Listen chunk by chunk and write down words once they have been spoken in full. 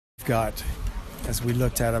Got, as we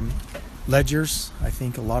looked at them, ledgers. I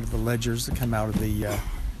think a lot of the ledgers that come out of the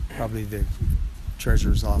probably the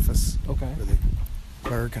treasurer's office, Okay. or the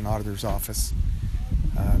clerk and auditor's office.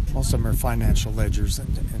 Most of them are financial ledgers,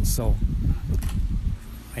 and so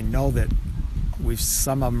I know that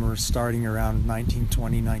some of them are starting around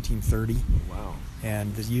 1920, 1930. Wow.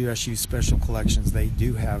 And the USU Special Collections, they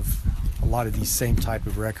do have a lot of these same type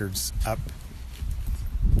of records up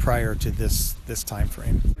prior to this time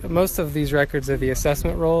frame. Most of these records are the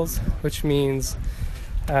assessment rolls, which means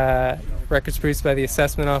records produced by the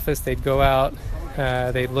assessment office. They'd go out,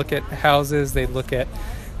 they'd look at houses, they'd look at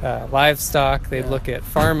livestock, they'd look at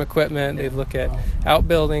farm equipment, they'd look at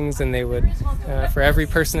outbuildings, and they would, for every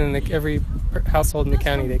person in every household in the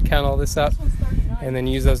county, they'd count all this up and then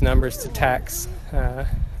use those numbers to tax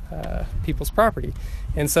people's property.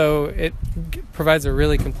 And so it provides a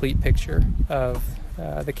really complete picture of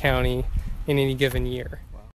the county in any given year.